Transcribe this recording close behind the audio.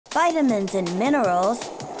Vitamins and minerals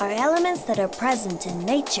are elements that are present in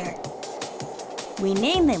nature. We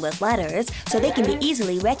name them with letters so they can be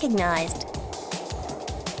easily recognized.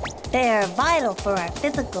 They are vital for our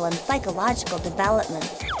physical and psychological development.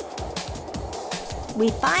 We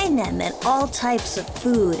find them in all types of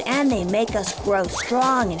food, and they make us grow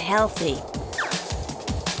strong and healthy.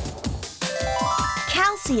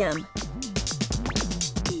 Calcium.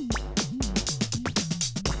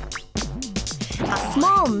 A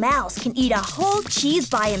small mouse can eat a whole cheese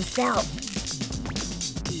by himself.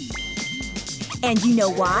 And you know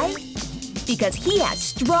why? Because he has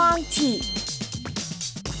strong teeth.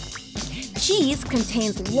 Cheese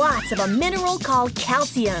contains lots of a mineral called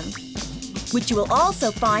calcium, which you will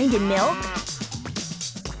also find in milk,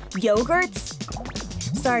 yogurts,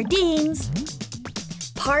 sardines,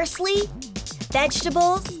 parsley,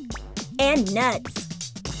 vegetables, and nuts.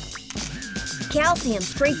 Calcium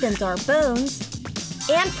strengthens our bones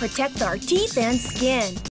and protects our teeth and skin.